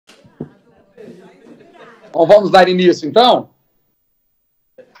Então, vamos dar início, então?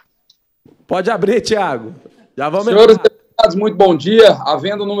 Pode abrir, Tiago. Já vamos. Senhores deputados, muito bom dia.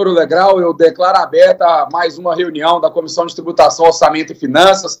 Havendo número legal, eu declaro aberta mais uma reunião da Comissão de Tributação, Orçamento e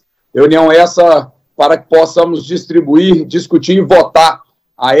Finanças. Reunião essa para que possamos distribuir, discutir e votar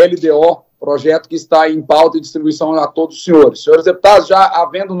a LDO, projeto que está em pauta e distribuição a todos os senhores. Senhores deputados, já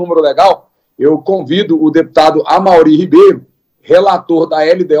havendo número legal, eu convido o deputado Amaury Ribeiro, relator da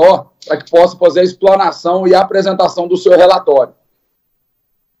LDO, para que possa fazer a explanação e a apresentação do seu relatório.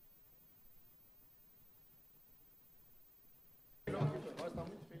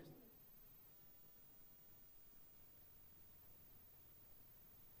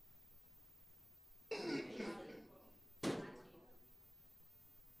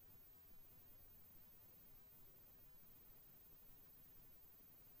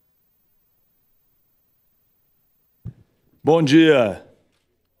 Bom dia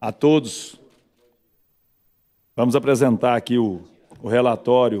a todos. Vamos apresentar aqui o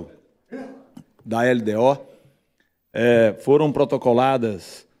relatório da LDO. Foram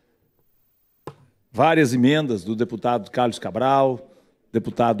protocoladas várias emendas do deputado Carlos Cabral,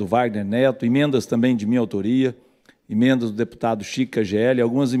 deputado Wagner Neto, emendas também de minha autoria, emendas do deputado Chico KGL,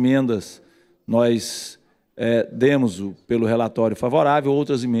 algumas emendas nós demos pelo relatório favorável,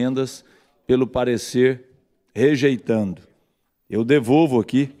 outras emendas pelo parecer rejeitando. Eu devolvo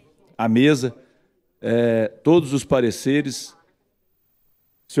aqui à mesa todos os pareceres,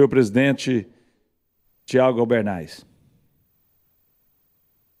 senhor presidente Tiago Albernaz.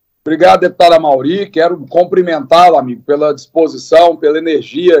 Obrigado, deputado Amaury. Quero cumprimentá-lo, amigo, pela disposição, pela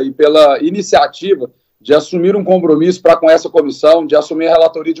energia e pela iniciativa de assumir um compromisso para com essa comissão, de assumir a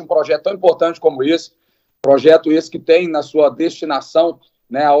relatoria de um projeto tão importante como esse, projeto esse que tem na sua destinação,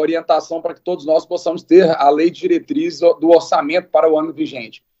 né, a orientação para que todos nós possamos ter a lei de diretriz do orçamento para o ano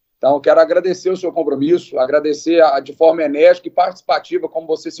vigente. Então, quero agradecer o seu compromisso, agradecer de forma enérgica e participativa, como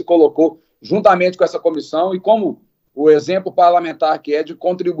você se colocou, juntamente com essa comissão, e como o exemplo parlamentar que é de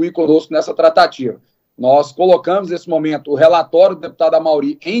contribuir conosco nessa tratativa. Nós colocamos, nesse momento, o relatório do deputado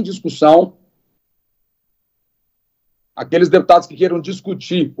Amaury em discussão. Aqueles deputados que queiram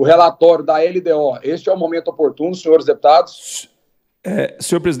discutir o relatório da LDO, este é o momento oportuno, senhores deputados.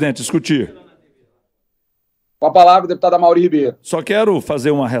 Senhor presidente, discutir. Com a palavra, o deputado Amaury Ribeiro. Só quero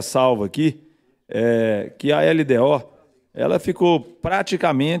fazer uma ressalva aqui, que a LDO ela ficou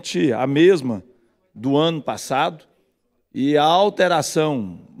praticamente a mesma do ano passado, e a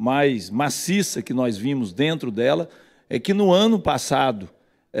alteração mais maciça que nós vimos dentro dela é que no ano passado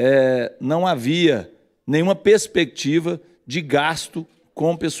não havia nenhuma perspectiva de gasto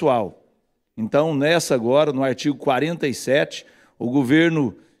com o pessoal. Então, nessa agora, no artigo 47, o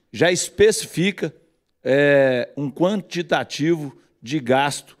governo já especifica um quantitativo de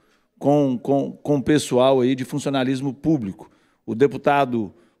gasto com o pessoal aí de funcionalismo público. O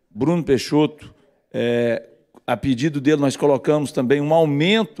deputado Bruno Peixoto, a pedido dele, nós colocamos também um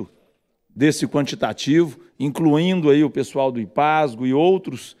aumento desse quantitativo, incluindo aí o pessoal do IPASGO e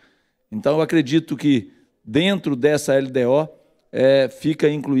outros. Então, eu acredito que dentro dessa LDO fica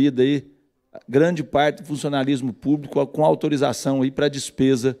incluída aí grande parte do funcionalismo público com autorização aí para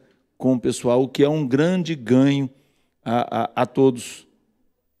despesa com o pessoal, o que é um grande ganho a todos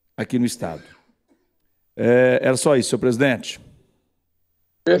aqui no Estado. Era só isso, senhor presidente.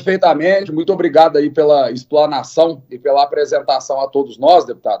 Perfeitamente. Muito obrigado aí pela explanação e pela apresentação a todos nós,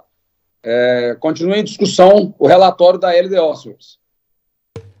 deputado. Continua em discussão o relatório da LDO, senhores.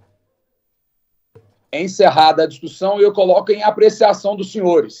 Encerrada a discussão, eu coloco em apreciação dos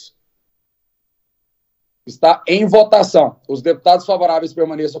senhores. Está em votação. Os deputados favoráveis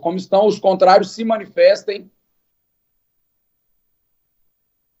permaneçam como estão, os contrários se manifestem.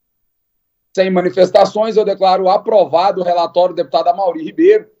 Sem manifestações, eu declaro aprovado o relatório do deputado Amaury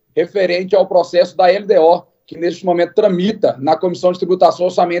Ribeiro, referente ao processo da LDO, que neste momento tramita na Comissão de Tributação,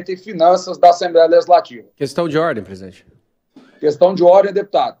 Orçamento e Finanças da Assembleia Legislativa. Questão de ordem, presidente. Questão de ordem,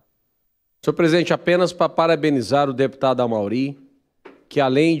 deputado. Senhor presidente, apenas para parabenizar o deputado Amaury, que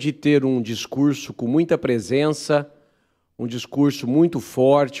além de ter um discurso com muita presença, um discurso muito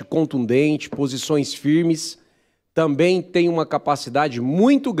forte, contundente, posições firmes, também tem uma capacidade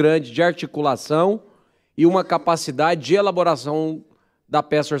muito grande de articulação e uma capacidade de elaboração da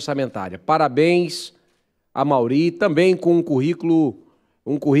peça orçamentária. Parabéns, Amaury, também com um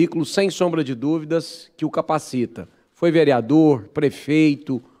currículo sem sombra de dúvidas que o capacita. Foi vereador,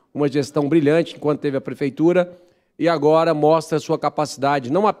 prefeito, uma gestão brilhante enquanto teve a prefeitura, e agora mostra sua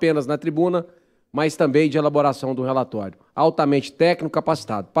capacidade, não apenas na tribuna, mas também de elaboração do relatório. Altamente técnico,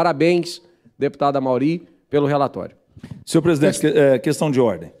 capacitado. Parabéns, deputado Amaury, pelo relatório. Senhor presidente, questão de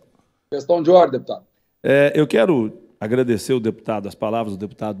ordem. Questão de ordem, deputado. Eu quero agradecer as palavras do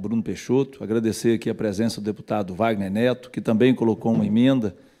deputado Bruno Peixoto, agradecer aqui a presença do deputado Wagner Neto, que também colocou uma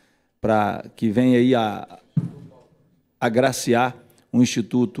emenda para que venha aí a agraciar o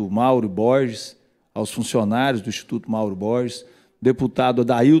Instituto Mauro Borges, aos funcionários do Instituto Mauro Borges. O deputado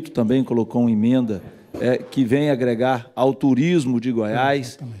Adailto também colocou uma emenda que vem agregar ao turismo de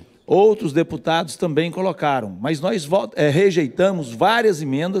Goiás. Outros deputados também colocaram, mas nós rejeitamos várias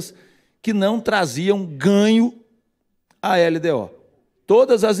emendas que não traziam ganho à LDO.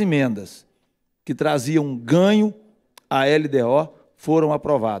 Todas as emendas que traziam ganho à LDO foram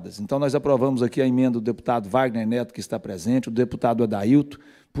aprovadas. Então, nós aprovamos aqui a emenda do deputado Wagner Neto, que está presente, o deputado Adailto,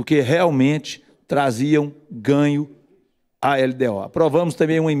 porque realmente traziam ganho à LDO. Aprovamos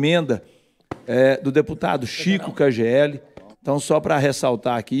também uma emenda do deputado Chico KGL. Então, só para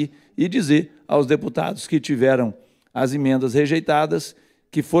ressaltar aqui e dizer aos deputados que tiveram as emendas rejeitadas,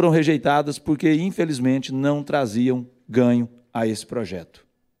 que foram rejeitadas porque, infelizmente, não traziam ganho a esse projeto.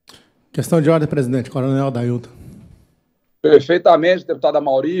 Questão de ordem, presidente. Coronel Adailto. Perfeitamente, deputada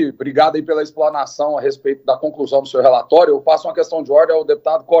Mauri. Obrigado aí pela explanação a respeito da conclusão do seu relatório. Eu passo uma questão de ordem ao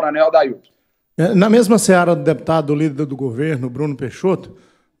deputado Coronel Adailto. Na mesma seara do deputado líder do governo, Bruno Peixoto,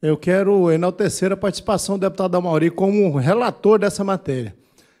 eu quero enaltecer a participação do deputado Mauri como relator dessa matéria.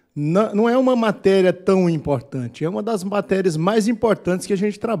 Não é uma matéria tão importante, é uma das matérias mais importantes que a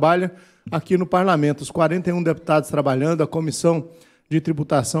gente trabalha aqui no Parlamento. Os 41 deputados trabalhando, a Comissão de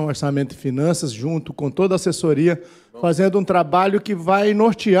Tributação, Orçamento e Finanças, junto com toda a assessoria, fazendo um trabalho que vai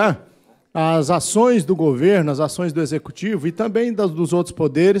nortear as ações do governo, as ações do Executivo e também dos outros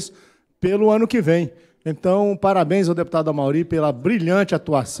poderes pelo ano que vem. Então, parabéns ao deputado Amauri pela brilhante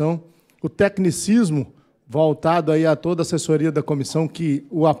atuação, o tecnicismo voltado aí a toda a assessoria da comissão que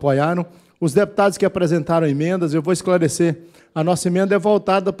o apoiaram, os deputados que apresentaram emendas. Eu vou esclarecer, a nossa emenda é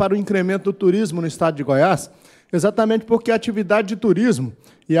voltada para o incremento do turismo no estado de Goiás, exatamente porque a atividade de turismo,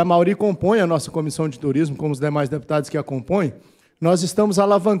 e a Mauri compõe a nossa comissão de turismo, como os demais deputados que a compõem, nós estamos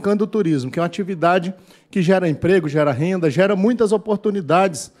alavancando o turismo, que é uma atividade que gera emprego, gera renda, gera muitas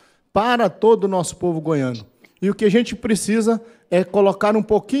oportunidades para todo o nosso povo goiano. E o que a gente precisa é colocar um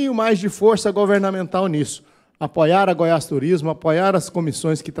pouquinho mais de força governamental nisso, apoiar a Goiás Turismo, apoiar as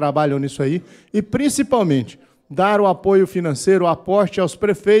comissões que trabalham nisso aí e, principalmente, dar o apoio financeiro, o aporte aos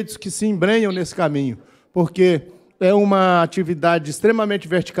prefeitos que se embrenham nesse caminho, porque é uma atividade extremamente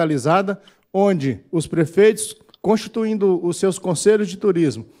verticalizada, onde os prefeitos, constituindo os seus conselhos de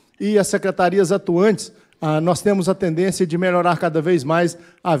turismo e as secretarias atuantes, nós temos a tendência de melhorar cada vez mais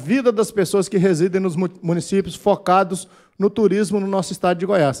a vida das pessoas que residem nos municípios focados no turismo no nosso estado de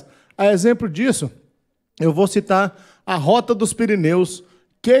Goiás. A exemplo disso, eu vou citar a Rota dos Pirineus,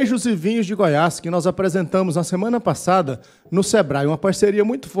 Queijos e Vinhos de Goiás, que nós apresentamos na semana passada no Sebrae, uma parceria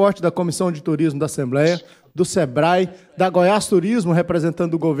muito forte da Comissão de Turismo da Assembleia, do Sebrae, da Goiás Turismo,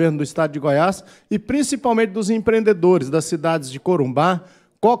 representando o governo do estado de Goiás, e principalmente dos empreendedores das cidades de Corumbá,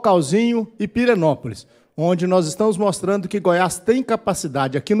 Cocalzinho e Pirenópolis, onde nós estamos mostrando que Goiás tem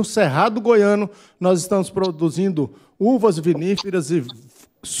capacidade. Aqui no Cerrado Goiano, nós estamos produzindo uvas viníferas e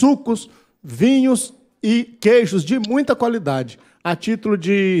sucos, vinhos e queijos de muita qualidade, a título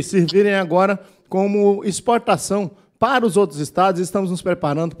de servirem agora como exportação para os outros estados, e estamos nos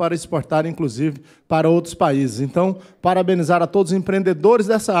preparando para exportar, inclusive, para outros países. Então, parabenizar a todos os empreendedores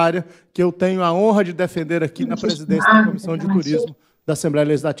dessa área, que eu tenho a honra de defender aqui na presidência da Comissão de Turismo da Assembleia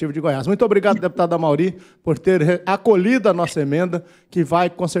Legislativa de Goiás. Muito obrigado, deputado Amauri, por ter acolhido a nossa emenda, que vai,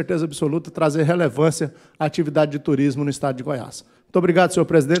 com certeza absoluta, trazer relevância à atividade de turismo no estado de Goiás. Muito obrigado, senhor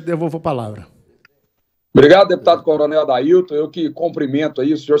presidente. Devolvo a palavra. Obrigado, deputado Coronel Adailto. Eu que cumprimento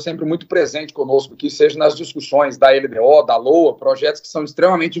aí, o senhor sempre muito presente conosco aqui, seja nas discussões da LDO, da LOA, projetos que são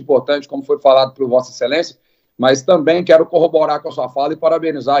extremamente importantes, como foi falado por Vossa Excelência, mas também quero corroborar com a sua fala e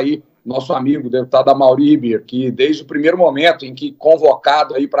parabenizar aí nosso amigo, deputado Amauri Ribeiro, que desde o primeiro momento em que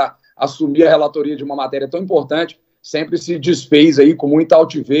convocado aí para assumir a relatoria de uma matéria tão importante, sempre se desfez aí com muita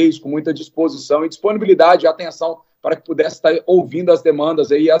altivez, com muita disposição e disponibilidade e atenção para que pudesse estar ouvindo as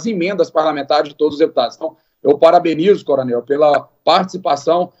demandas aí, as emendas parlamentares de todos os deputados. Então, eu parabenizo, coronel, pela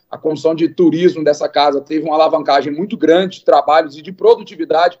participação. A Comissão de Turismo dessa casa teve uma alavancagem muito grande de trabalhos e de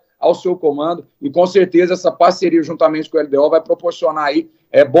produtividade ao seu comando, e com certeza essa parceria juntamente com o LDO vai proporcionar aí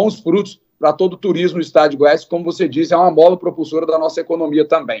bons frutos para todo o turismo no estado de Goiás, como você disse, é uma mola propulsora da nossa economia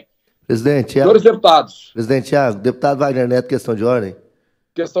também. Presidente, senhores deputados. Presidente Thiago, deputado Wagner Neto, questão de ordem.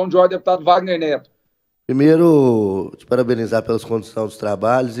 Questão de ordem, deputado Wagner Neto. Primeiro, te parabenizar pelas condições dos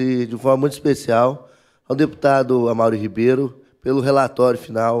trabalhos e, de forma muito especial, ao deputado Amauri Ribeiro pelo relatório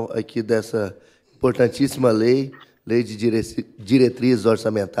final aqui dessa importantíssima lei de diretrizes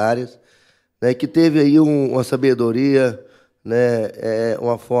orçamentárias. né, que teve aí uma sabedoria, né,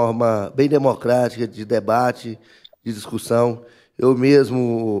 uma forma bem democrática de debate, de discussão. Eu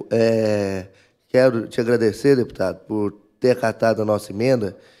mesmo quero te agradecer, deputado, por ter acatado a nossa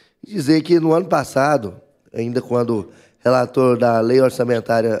emenda e dizer que no ano passado, ainda quando relator da Lei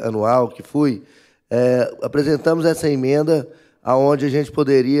Orçamentária Anual, que fui, apresentamos essa emenda onde a gente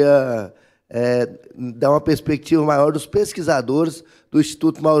poderia dar uma perspectiva maior dos pesquisadores do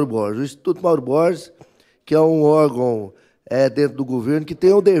Instituto Mauro Borges. O Instituto Mauro Borges, que é um órgão dentro do governo que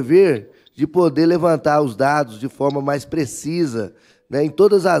tem o dever de poder levantar os dados de forma mais precisa, né, em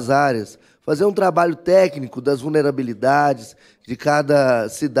todas as áreas, fazer um trabalho técnico das vulnerabilidades de cada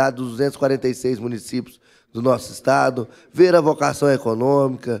cidade dos 246 municípios do nosso estado, ver a vocação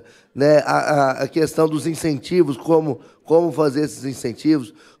econômica, né, a questão dos incentivos, como fazer esses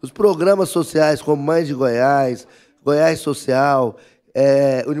incentivos, os programas sociais como Mães de Goiás, Goiás Social,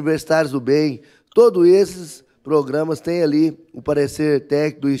 Universitários do Bem, todos esses programas têm ali o parecer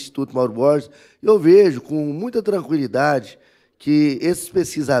técnico do Instituto Mauro Borges. Eu vejo com muita tranquilidade que esses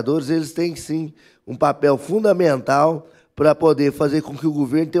pesquisadores eles têm, sim, um papel fundamental para poder fazer com que o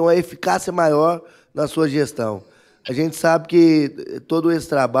governo tenha uma eficácia maior na sua gestão. A gente sabe que todo esse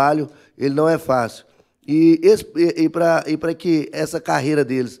trabalho ele não é fácil. E para que essa carreira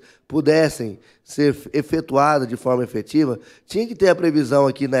deles pudessem ser efetuada de forma efetiva, tinha que ter a previsão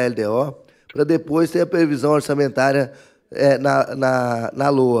aqui na LDO, para depois ter a previsão orçamentária na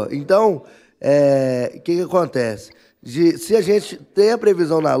LOA. Então, o que acontece? Se a gente tem a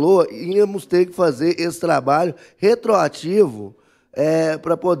previsão na LOA, íamos ter que fazer esse trabalho retroativo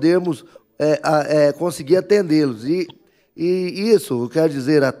para podermos conseguir atendê-los. E isso, eu quero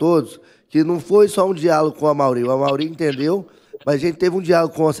dizer a todos, que não foi só um diálogo com a Mauri. A Mauri entendeu, mas a gente teve um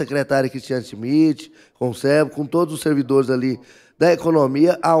diálogo com a secretária Cristiane Schmidt, com o SEB, com todos os servidores ali da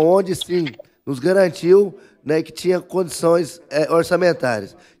economia, aonde sim nos garantiu, né, que tinha condições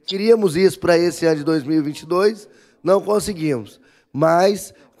orçamentárias. Queríamos isso para esse ano de 2022, não conseguimos,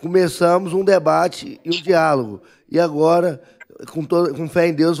 mas começamos um debate e um diálogo. E agora, com fé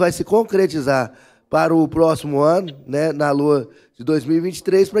em Deus, vai se concretizar para o próximo ano, né, na LOA de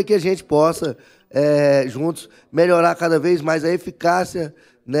 2023, para que a gente possa, juntos, melhorar cada vez mais a eficácia,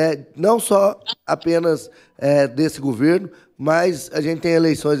 né, não só apenas desse governo, mas a gente tem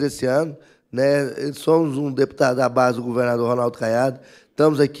eleições esse ano, né, somos um deputado da base do governador Ronaldo Caiado,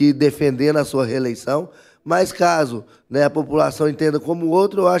 estamos aqui defendendo a sua reeleição, mas caso, né, a população entenda como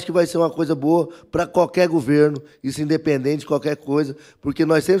outro, eu acho que vai ser uma coisa boa para qualquer governo, isso independente de qualquer coisa, porque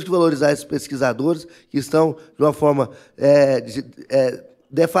nós temos que valorizar esses pesquisadores que estão de uma forma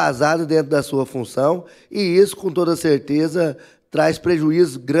defasada dentro da sua função, e isso, com toda certeza, traz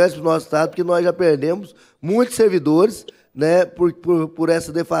prejuízos grandes para o nosso estado, porque nós já perdemos muitos servidores, né, por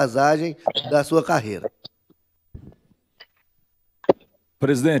essa defasagem da sua carreira.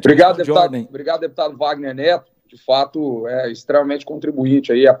 Presidente, obrigado, deputado Wagner Neto. De fato, é extremamente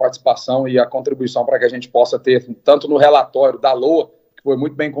contribuinte aí a participação e a contribuição para que a gente possa ter, tanto no relatório da LOA, que foi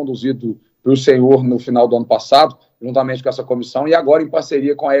muito bem conduzido pelo senhor no final do ano passado, juntamente com essa comissão, e agora em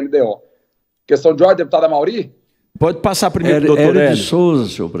parceria com a LDO. Questão de ordem, deputada Mauri? Pode passar primeiro, doutor Hélio de Souza,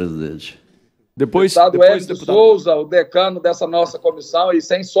 senhor presidente. Depois, Hélio de Souza, o decano dessa nossa comissão, e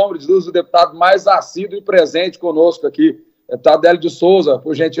sem sombra de dúvida, o deputado mais assíduo e presente conosco aqui. Deputado Hélio de Souza,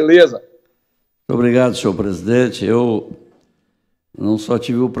 por gentileza. Muito obrigado, senhor presidente. Eu não só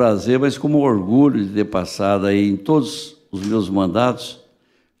tive o prazer, mas como orgulho de ter passado aí em todos os meus mandatos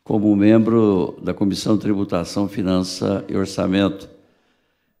como membro da Comissão de Tributação, Finanças e Orçamento.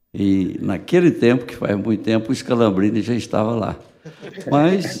 E naquele tempo, que faz muito tempo, o Scalambrini já estava lá.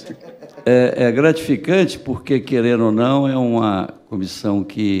 Mas é gratificante porque, querendo ou não, é uma comissão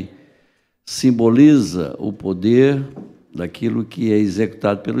que simboliza o poder daquilo que é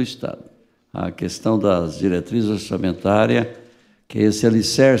executado pelo Estado. A questão das diretrizes orçamentárias, que é esse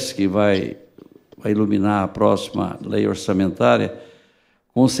alicerce que vai iluminar a próxima lei orçamentária,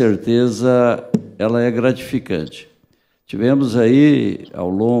 com certeza ela é gratificante. Tivemos aí, ao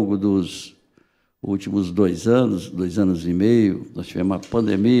longo dos últimos 2 anos e meio, nós tivemos uma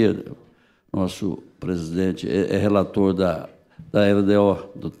pandemia, nosso presidente é relator da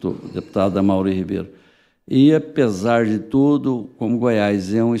LDO, doutor deputado Amaury Ribeiro. E, apesar de tudo, como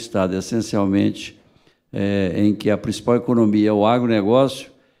Goiás é um estado essencialmente em que a principal economia é o agronegócio,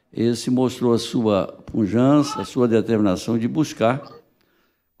 esse mostrou a sua pujança, a sua determinação de buscar,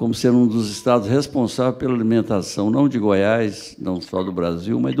 como sendo um dos estados responsáveis pela alimentação, não de Goiás, não só do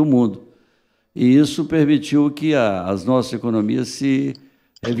Brasil, mas do mundo. E isso permitiu que as nossas economias se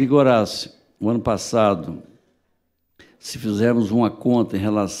revigorassem. O ano passado, se fizermos uma conta em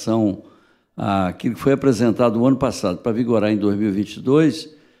relação aquilo que foi apresentado no ano passado para vigorar em 2022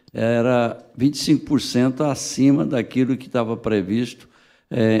 era 25% acima daquilo que estava previsto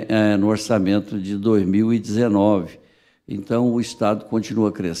no orçamento de 2019. Então, o Estado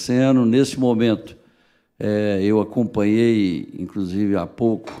continua crescendo. Nesse momento, eu acompanhei, inclusive, há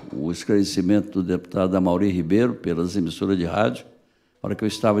pouco, o esclarecimento do deputado Amaury Ribeiro pelas emissoras de rádio, na hora que eu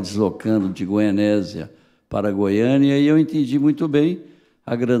estava deslocando de Goianésia para Goiânia, e eu entendi muito bem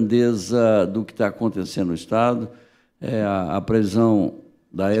a grandeza do que está acontecendo no Estado. A previsão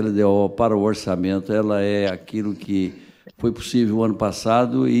da LDO para o orçamento, ela é aquilo que foi possível o ano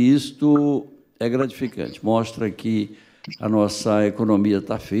passado, e isto é gratificante. Mostra que a nossa economia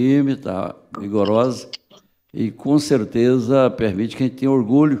está firme, está vigorosa, e, com certeza, permite que a gente tenha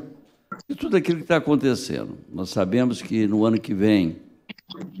orgulho de tudo aquilo que está acontecendo. Nós sabemos que, no ano que vem,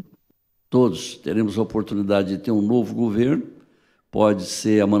 todos teremos a oportunidade de ter um novo governo. Pode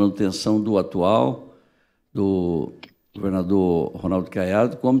ser a manutenção do atual, do governador Ronaldo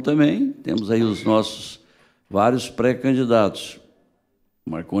Caiado, como também temos aí os nossos vários pré-candidatos.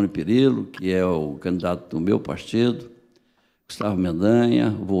 Marconi Perillo, que é o candidato do meu partido, Gustavo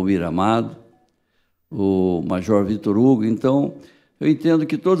Mendanha, o Volmir Amado, o Major Vitor Hugo. Então, eu entendo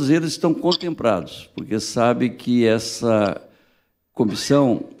que todos eles estão contemplados, porque sabe que essa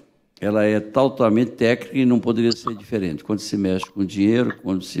comissão ela é totalmente técnica e não poderia ser diferente. Quando se mexe com dinheiro,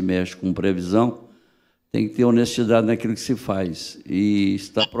 quando se mexe com previsão, tem que ter honestidade naquilo que se faz. E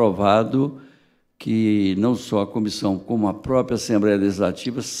está provado que não só a comissão, como a própria Assembleia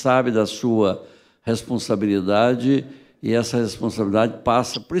Legislativa sabe da sua responsabilidade, e essa responsabilidade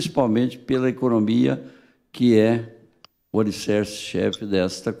passa principalmente pela economia, que é o alicerce-chefe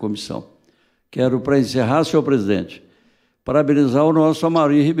desta comissão. Quero, para encerrar, senhor presidente, parabenizar o nosso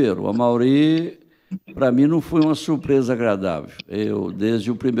Amaury Ribeiro. O Amaury, para mim, não foi uma surpresa agradável. Eu, desde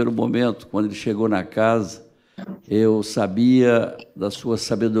o primeiro momento, quando ele chegou na casa, eu sabia da sua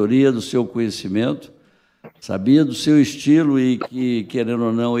sabedoria, do seu conhecimento, sabia do seu estilo e que, querendo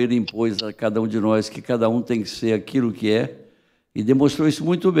ou não, ele impôs a cada um de nós que cada um tem que ser aquilo que é, e demonstrou isso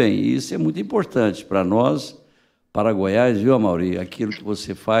muito bem. E isso é muito importante para nós, para Goiás, viu, Amaury? Aquilo que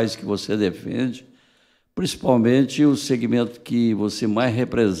você faz, que você defende, principalmente o segmento que você mais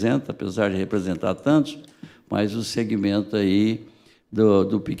representa, apesar de representar tantos, mas o segmento aí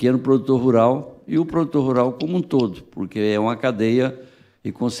do pequeno produtor rural e o produtor rural como um todo, porque é uma cadeia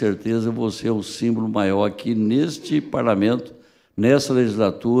e, com certeza, você é o símbolo maior aqui neste parlamento, nessa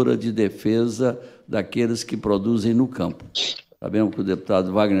legislatura de defesa daqueles que produzem no campo. Sabemos que o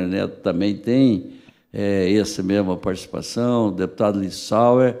deputado Wagner Neto também tem essa mesma participação, o deputado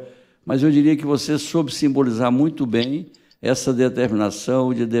Lissauer, mas eu diria que você soube simbolizar muito bem essa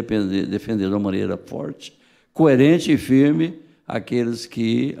determinação de defender de uma maneira forte, coerente e firme aqueles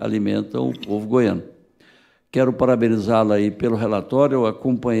que alimentam o povo goiano. Quero parabenizá-la aí pelo relatório. Eu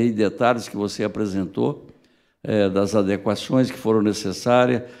acompanhei detalhes que você apresentou, das adequações que foram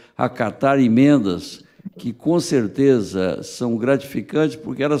necessárias, acatar emendas que, com certeza, são gratificantes,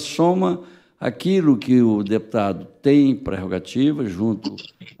 porque elas somam aquilo que o deputado tem prerrogativa junto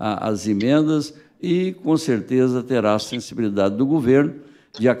às emendas e, com certeza, terá a sensibilidade do governo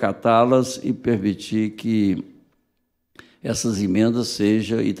de acatá-las e permitir que essas emendas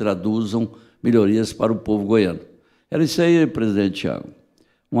sejam e traduzam melhorias para o povo goiano. Era isso aí, presidente Thiago.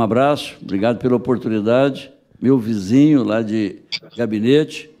 Um abraço, obrigado pela oportunidade, meu vizinho lá de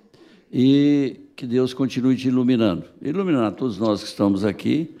gabinete, e que Deus continue te iluminando. Iluminar todos nós que estamos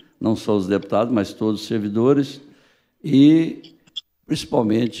aqui, não só os deputados, mas todos os servidores, e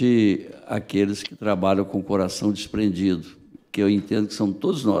principalmente aqueles que trabalham com o coração desprendido, que eu entendo que são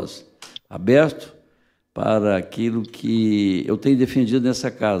todos nós, abertos para aquilo que eu tenho defendido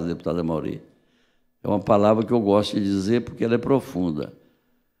nessa casa, deputado Amaury. É uma palavra que eu gosto de dizer porque ela é profunda.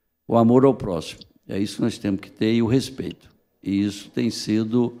 O amor ao próximo. É isso que nós temos que ter, e o respeito. E isso tem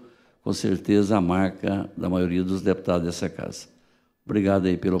sido, com certeza, a marca da maioria dos deputados dessa casa. Obrigado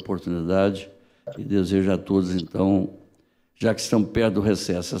aí pela oportunidade e desejo a todos, então, já que estamos perto do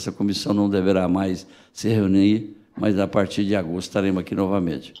recesso, essa comissão não deverá mais se reunir, mas a partir de agosto estaremos aqui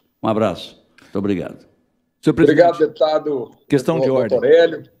novamente. Um abraço. Muito obrigado. Obrigado, deputado. Questão de ordem.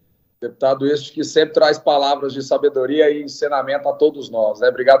 Aurélio, deputado este que sempre traz palavras de sabedoria e ensinamento a todos nós, né?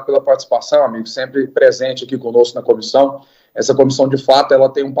 Obrigado pela participação, amigo, sempre presente aqui conosco na comissão. Essa comissão, de fato, ela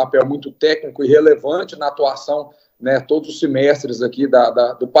tem um papel muito técnico e relevante na atuação, né, todos os semestres aqui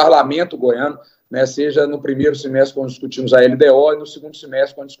do Parlamento goiano, né, seja no primeiro semestre, quando discutimos a LDO, e no segundo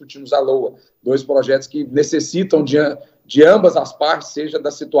semestre, quando discutimos a LOA. Dois projetos que necessitam de ambas as partes, seja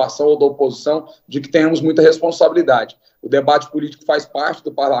da situação ou da oposição, de que tenhamos muita responsabilidade. o debate político faz parte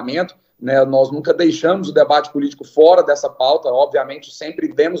do parlamento, né? Nós nunca deixamos o debate político fora dessa pauta, obviamente sempre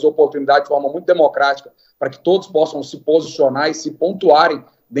demos oportunidade de forma muito democrática para que todos possam se posicionar e se pontuarem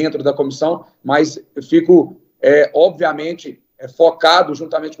dentro da comissão, mas eu fico, obviamente, focado,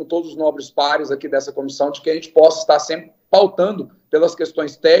 juntamente com todos os nobres pares aqui dessa comissão, de que a gente possa estar sempre pautando pelas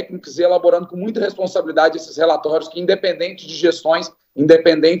questões técnicas e elaborando com muita responsabilidade esses relatórios que, independente de gestões,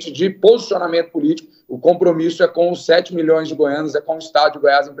 independente de posicionamento político, o compromisso é com os 7 milhões de goianos, é com o Estado de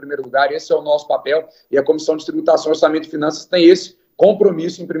Goiás em primeiro lugar, esse é o nosso papel, e a Comissão de Tributação, Orçamento e Finanças tem esse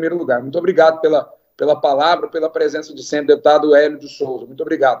compromisso em primeiro lugar. Muito obrigado pela palavra, pela presença de sempre, deputado Hélio de Souza. Muito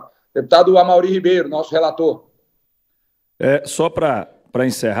obrigado. Deputado Amaury Ribeiro, nosso relator. Só para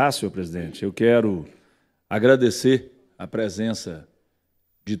encerrar, senhor presidente, eu quero agradecer a presença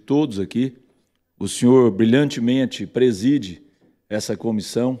de todos aqui. O senhor brilhantemente preside essa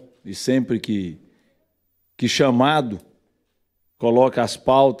comissão e sempre que chamado, coloca as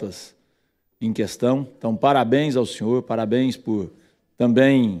pautas em questão. Então, parabéns ao senhor, parabéns por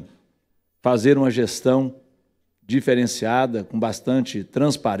também fazer uma gestão diferenciada, com bastante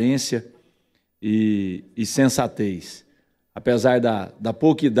transparência e sensatez. Apesar da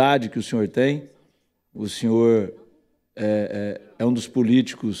pouca idade que o senhor tem, o senhor é um dos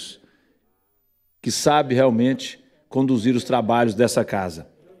políticos que sabe realmente conduzir os trabalhos dessa casa.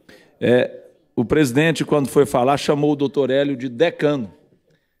 O presidente, quando foi falar, chamou o doutor Hélio de decano.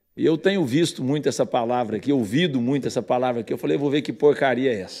 E eu tenho visto muito essa palavra aqui, ouvido muito essa palavra aqui. Eu falei, vou ver que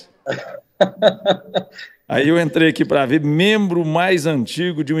porcaria é essa. Aí eu entrei aqui para ver membro mais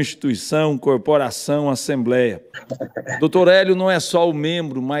antigo de uma instituição, corporação, Assembleia. Doutor Hélio não é só o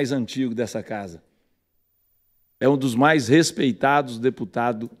membro mais antigo dessa casa. É um dos mais respeitados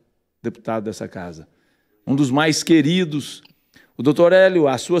deputado dessa casa. Um dos mais queridos. O doutor Hélio,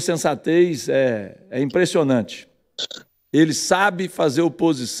 a sua sensatez é impressionante. Ele sabe fazer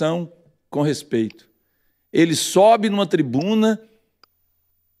oposição com respeito. Ele sobe numa tribuna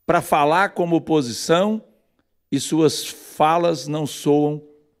para falar como oposição e suas falas não soam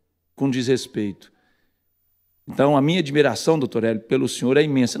com desrespeito. Então, a minha admiração, doutor Hélio, pelo senhor é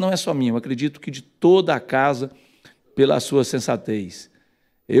imensa. Não é só minha, eu acredito que de toda a casa, pela sua sensatez.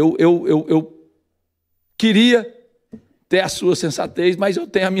 Eu queria ter a sua sensatez, mas eu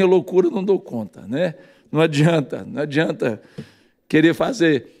tenho a minha loucura, não dou conta, né? Não adianta querer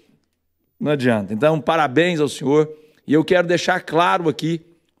fazer, não adianta. Então, parabéns ao senhor, e eu quero deixar claro aqui,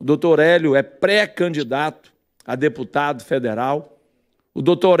 o doutor Hélio é pré-candidato a deputado federal, o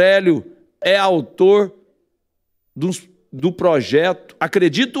doutor Hélio é autor do projeto,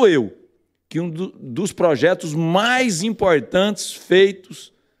 acredito eu, que um dos projetos mais importantes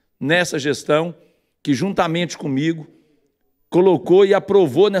feitos nessa gestão, que juntamente comigo colocou e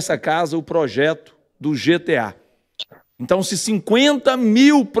aprovou nessa casa o projeto do GTA. Então, se 50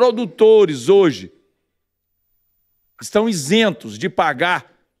 mil produtores hoje estão isentos de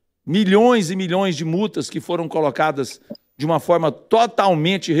pagar milhões e milhões de multas que foram colocadas de uma forma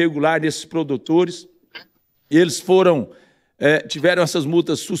totalmente irregular nesses produtores, eles tiveram essas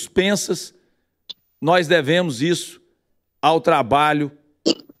multas suspensas, nós devemos isso ao trabalho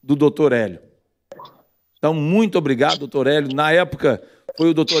do doutor Hélio. Então, muito obrigado, doutor Hélio. Na época, foi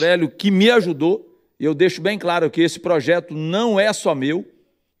o doutor Hélio que me ajudou, e eu deixo bem claro que esse projeto não é só meu.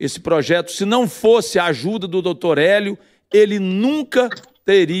 Esse projeto, se não fosse a ajuda do doutor Hélio, ele nunca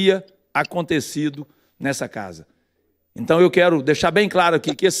teria acontecido nessa casa. Então, eu quero deixar bem claro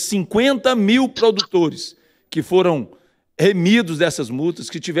aqui que esses 50 mil produtores que foram remidos dessas multas,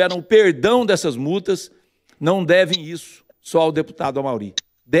 que tiveram o perdão dessas multas, não devem isso só ao deputado Amaury.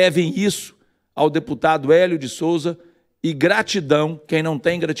 Devem isso ao deputado Hélio de Souza, e gratidão, quem não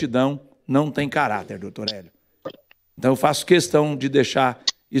tem gratidão, não tem caráter, doutor Hélio. Então, eu faço questão de deixar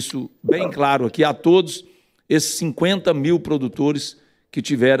isso bem claro aqui a todos, esses 50 mil produtores que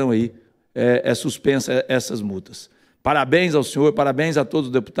tiveram aí suspensa essas multas. Parabéns ao senhor, parabéns a todos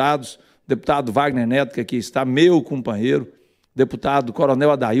os deputados, deputado Wagner Neto, que aqui está, meu companheiro, deputado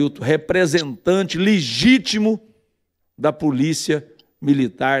Coronel Adailto, representante legítimo da Polícia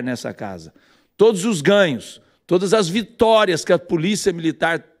Militar nessa casa. Todos os ganhos, todas as vitórias que a Polícia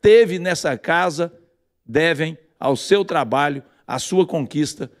Militar teve nessa casa devem ao seu trabalho, à sua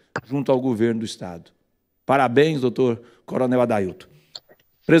conquista junto ao governo do Estado. Parabéns, doutor Coronel Adailto.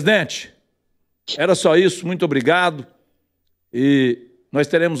 Presidente, era só isso, muito obrigado. E nós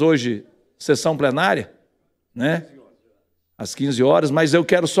teremos hoje sessão plenária, né? Às 15 horas, mas eu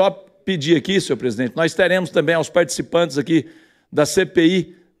quero só pedir aqui, senhor presidente, nós teremos também aos participantes aqui da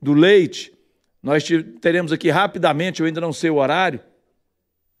CPI do leite, nós teremos aqui rapidamente, eu ainda não sei o horário,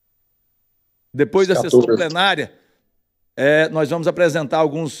 depois da sessão plenária, nós vamos apresentar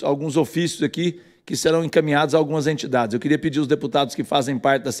alguns ofícios aqui que serão encaminhados a algumas entidades. Eu queria pedir aos deputados que fazem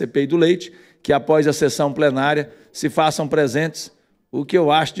parte da CPI do leite que, após a sessão plenária, se façam presentes, o que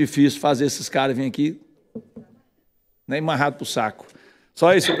eu acho difícil fazer esses caras virem aqui nem amarrado para o saco.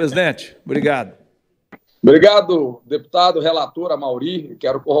 Só isso, senhor presidente. Obrigado. Obrigado, deputado relator Amaury.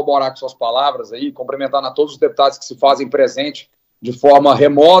 Quero corroborar com suas palavras aí, cumprimentando a todos os deputados que se fazem presente de forma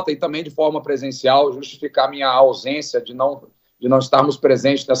remota e também de forma presencial, justificar minha ausência de não estarmos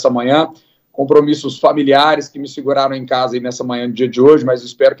presentes nessa manhã, compromissos familiares que me seguraram em casa aí nessa manhã, no dia de hoje, mas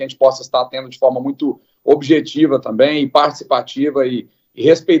espero que a gente possa estar tendo de forma muito objetiva também, participativa e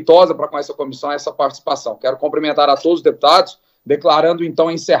respeitosa para com essa comissão, essa participação. Quero cumprimentar a todos os deputados, declarando, então,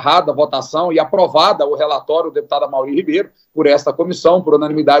 encerrada a votação e aprovada o relatório do deputado Amaury Ribeiro por esta comissão, por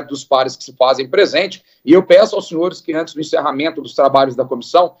unanimidade dos pares que se fazem presente. E eu peço aos senhores que, antes do encerramento dos trabalhos da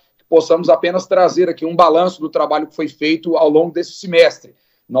comissão, que possamos apenas trazer aqui um balanço do trabalho que foi feito ao longo desse semestre.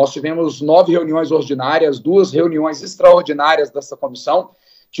 Nós tivemos 9 reuniões ordinárias, 2 reuniões extraordinárias dessa comissão.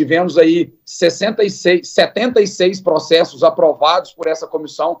 Tivemos aí 76 processos aprovados por essa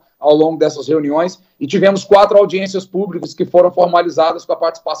comissão ao longo dessas reuniões e tivemos 4 audiências públicas que foram formalizadas com a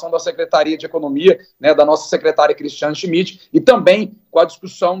participação da Secretaria de Economia, né, da nossa secretária Cristiane Schmidt, e também com a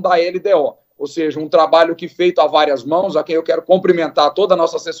discussão da LDO. Ou seja, um trabalho que feito a várias mãos, a quem eu quero cumprimentar toda a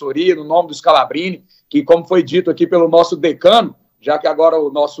nossa assessoria, no nome do Scalabrini, que, como foi dito aqui pelo nosso decano, já que agora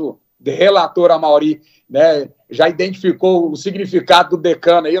o nosso relator Amaury, né, já identificou o significado do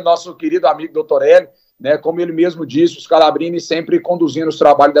decano aí, o nosso querido amigo doutor Hélio, né, como ele mesmo disse, o Scalabrini sempre conduzindo os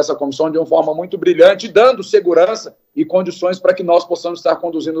trabalhos dessa comissão de uma forma muito brilhante, dando segurança e condições para que nós possamos estar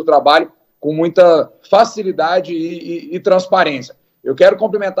conduzindo o trabalho com muita facilidade e transparência. Eu quero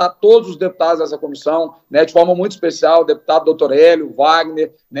cumprimentar todos os deputados dessa comissão, né, de forma muito especial, o deputado doutor Hélio,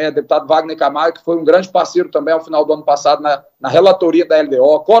 Wagner, né, deputado Wagner Camargo, que foi um grande parceiro também ao final do ano passado na relatoria da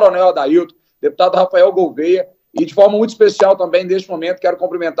LDO, coronel Adailton, deputado Rafael Gouveia, e de forma muito especial também, neste momento, quero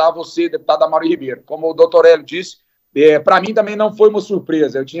cumprimentar você, deputado Amaury Ribeiro. Como o doutor Hélio disse, para mim também não foi uma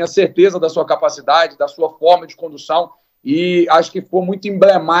surpresa, eu tinha certeza da sua capacidade, da sua forma de condução, e acho que ficou muito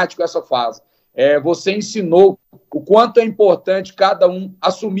emblemático essa fase. Você ensinou o quanto é importante cada um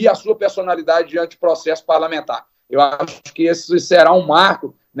assumir a sua personalidade diante do processo parlamentar. Eu acho que esse será um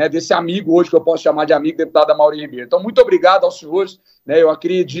marco, né, desse amigo hoje, que eu posso chamar de amigo, deputado Amaury Ribeiro. Então, muito obrigado aos senhores. Né, eu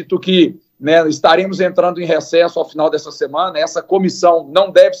acredito que, né, estaremos entrando em recesso ao final dessa semana. Essa comissão não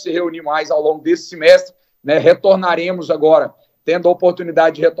deve se reunir mais ao longo desse semestre. Né, retornaremos agora, tendo a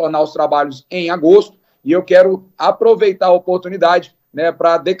oportunidade de retornar aos trabalhos em agosto. E eu quero aproveitar a oportunidade, né,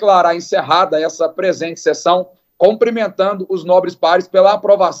 para declarar encerrada essa presente sessão, cumprimentando os nobres pares pela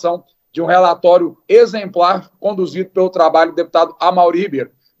aprovação de um relatório exemplar conduzido pelo trabalho do deputado Amaury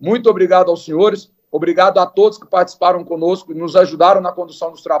Ribeiro. Muito obrigado aos senhores, obrigado a todos que participaram conosco e nos ajudaram na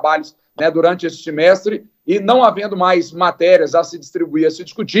condução dos trabalhos, né, durante esse semestre, e não havendo mais matérias a se distribuir, a se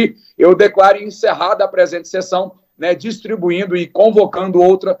discutir, eu declaro encerrada a presente sessão, né, distribuindo e convocando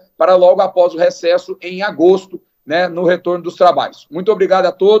outra para logo após o recesso em agosto, né, no retorno dos trabalhos. Muito obrigado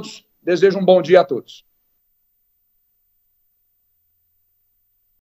a todos, desejo um bom dia a todos.